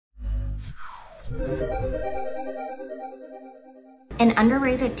An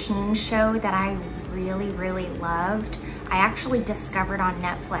underrated teen show that I really loved, I actually discovered on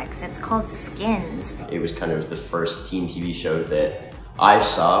Netflix. It's called Skins. It was kind of the first teen TV show that I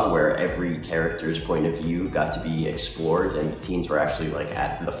saw where every character's point of view got to be explored, and the teens were actually like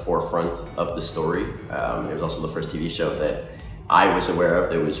at the forefront of the story. It was also the first TV show that I was aware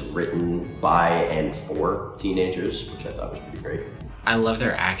of that was written by and for teenagers, which I thought was pretty great. I love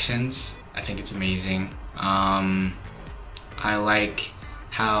their accents. I think it's amazing. I like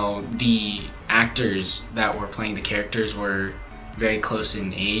how the actors that were playing the characters were very close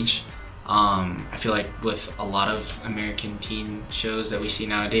in age. I feel like with a lot of American teen shows that we see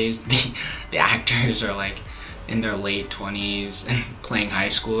nowadays, the actors are like in their late 20s and playing high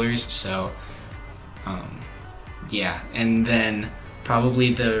schoolers, so yeah. And then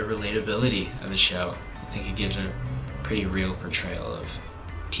probably the relatability of the show. I think it gives a pretty real portrayal of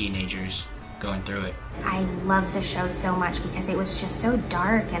teenagers going through it. I love the show so much because it was just so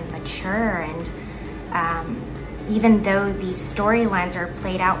dark and mature, and even though these storylines are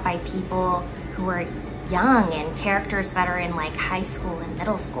played out by people who are young and characters that are in like high school and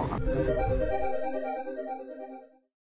middle school.